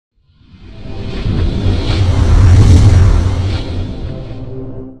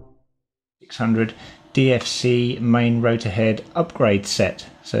600 DFC main rotor head upgrade set.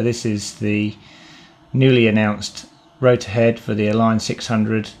 So this is the newly announced rotor head for the Align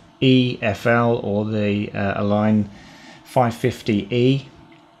 600E FL or the Align 550E,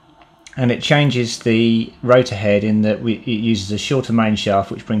 and it changes the rotor head in that it uses a shorter main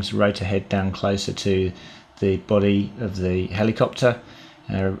shaft which brings the rotor head down closer to the body of the helicopter,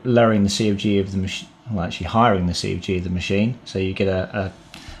 lowering the CFG of the machine, well actually hiring the CFG of the machine, so you get a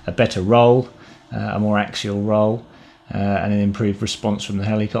better roll, a more axial roll, and an improved response from the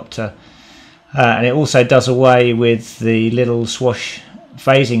helicopter. And it also does away with the little swash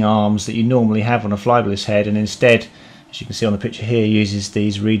phasing arms that you normally have on a flybless head, and instead, as you can see on the picture here, uses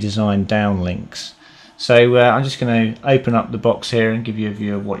these redesigned downlinks. So I'm just going to open up the box here and give you a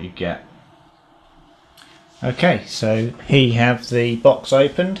view of what you get. Okay, so here you have the box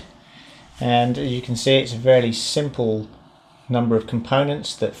opened, and as you can see it's a fairly simple number of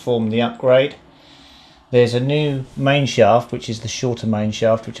components that form the upgrade. There's a new main shaft, which is the shorter main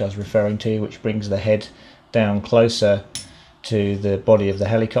shaft which I was referring to, which brings the head down closer to the body of the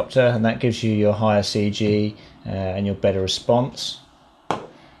helicopter, and that gives you your higher CG and your better response.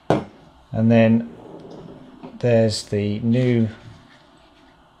 And then there's the new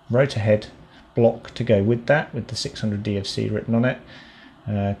rotor head block to go with that, with the 600 DFC written on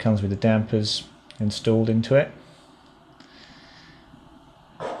it. Comes with the dampers installed into it.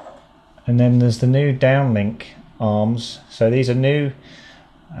 And then there's the new downlink arms. So these are new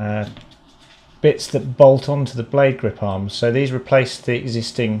bits that bolt onto the blade grip arms. So these replace the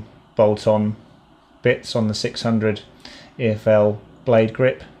existing bolt-on bits on the 600 EFL blade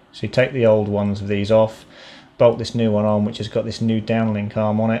grip. So you take the old ones of these off, bolt this new one on, which has got this new downlink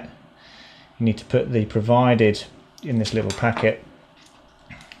arm on it. You need to put the provided, in this little packet,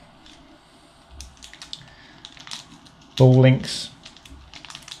 ball links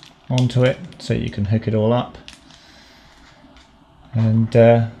onto it so you can hook it all up, and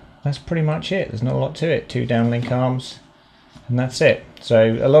that's pretty much it. There's not a lot to it. Two downlink arms and that's it.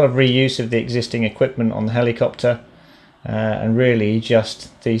 So a lot of reuse of the existing equipment on the helicopter, and really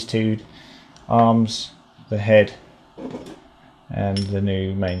just these two arms, the head and the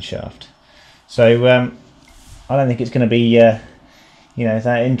new main shaft. So I don't think it's going to be you know,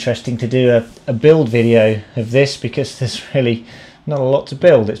 that interesting to do a build video of this, because there's really not a lot to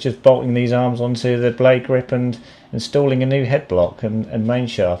build. It's just bolting these arms onto the blade grip and installing a new head block and main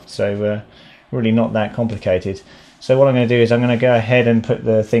shaft. So really not that complicated. So what I'm going to do is I'm going to go ahead and put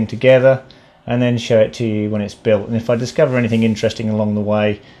the thing together and then show it to you when it's built. And if I discover anything interesting along the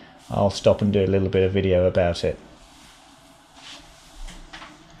way, I'll stop and do a little bit of video about it.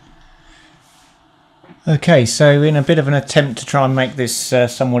 Okay, so in a bit of an attempt to try and make this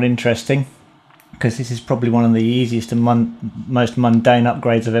somewhat interesting, because this is probably one of the easiest and most mundane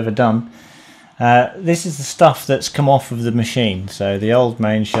upgrades I've ever done, this is the stuff that's come off of the machine. So the old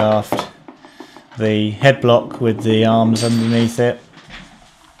main shaft, the head block with the arms underneath it,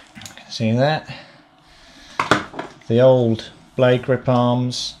 you can see that, the old blade grip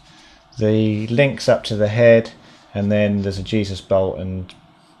arms, the links up to the head, and then there's a Jesus bolt and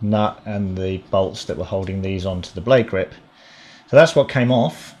nut and the bolts that were holding these onto the blade grip. So that's what came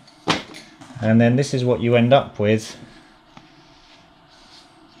off, and then this is what you end up with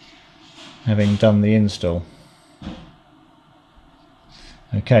having done the install.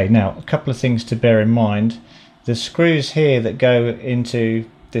 Okay, now a couple of things to bear in mind. The screws here that go into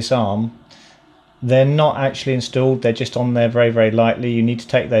this arm, they're not actually installed, they're just on there very, very lightly. You need to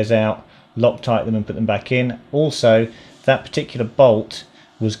take those out, Loctite them and put them back in. Also, that particular bolt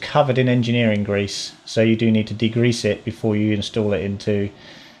was covered in engineering grease, so you do need to degrease it before you install it into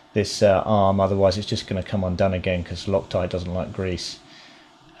this arm, otherwise it's just going to come undone again, because Loctite doesn't like grease.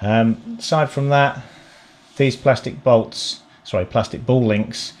 Aside from that, these plastic bolts, sorry, plastic ball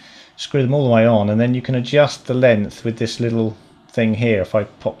links, screw them all the way on, and then you can adjust the length with this little thing here. If I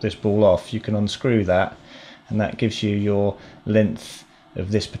pop this ball off, you can unscrew that, and that gives you your length of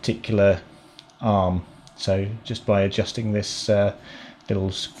this particular arm. So just by adjusting this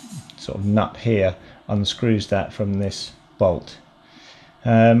little sort of nut here, unscrews that from this bolt.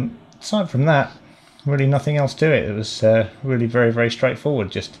 Aside from that, really nothing else to it. It was really very, very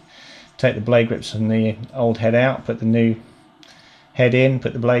straightforward. Just take the blade grips from the old head out, put the new head in,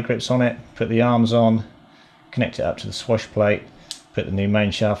 put the blade grips on it, put the arms on, connect it up to the swash plate, put the new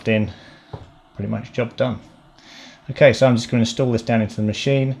main shaft in, pretty much job done. Okay, so I'm just going to install this down into the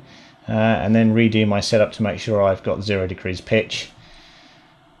machine and then redo my setup to make sure I've got 0 degrees pitch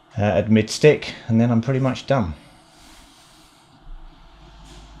at mid stick, and then I'm pretty much done.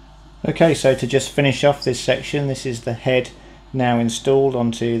 Okay, so to just finish off this section, this is the head now installed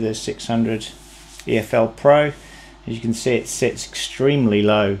onto the 600 EFL Pro. As you can see, it sits extremely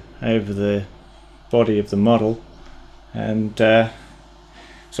low over the body of the model, and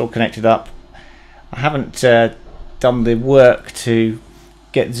it's all connected up. I haven't done the work to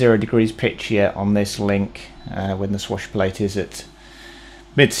get 0 degrees pitch yet on this link when the swash plate is at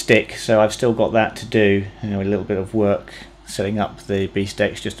mid stick, so I've still got that to do, a little bit of work setting up the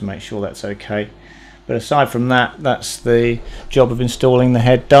B-stacks just to make sure that's okay. But aside from that, that's the job of installing the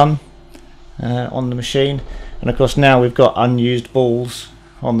head done on the machine. And of course now we've got unused balls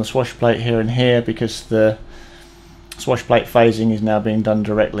on the swash plate here and here, because the swash plate phasing is now being done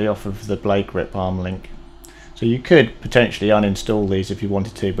directly off of the blade grip arm link. So you could potentially uninstall these if you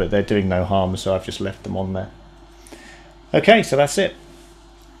wanted to, but they're doing no harm, so I've just left them on there. Okay, so that's it.